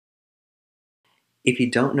If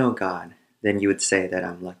you don't know God, then you would say that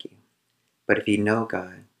I'm lucky. But if you know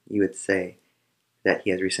God, you would say that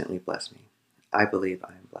He has recently blessed me. I believe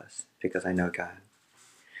I am blessed because I know God.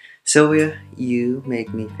 Sylvia, you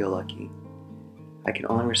make me feel lucky. I can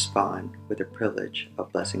only respond with the privilege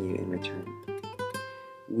of blessing you in return.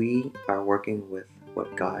 We are working with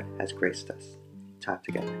what God has graced us, time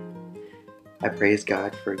together. I praise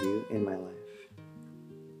God for you in my life.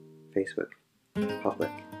 Facebook,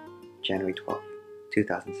 public, January 12th,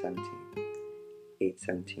 2017,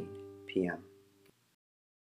 8:17 p.m.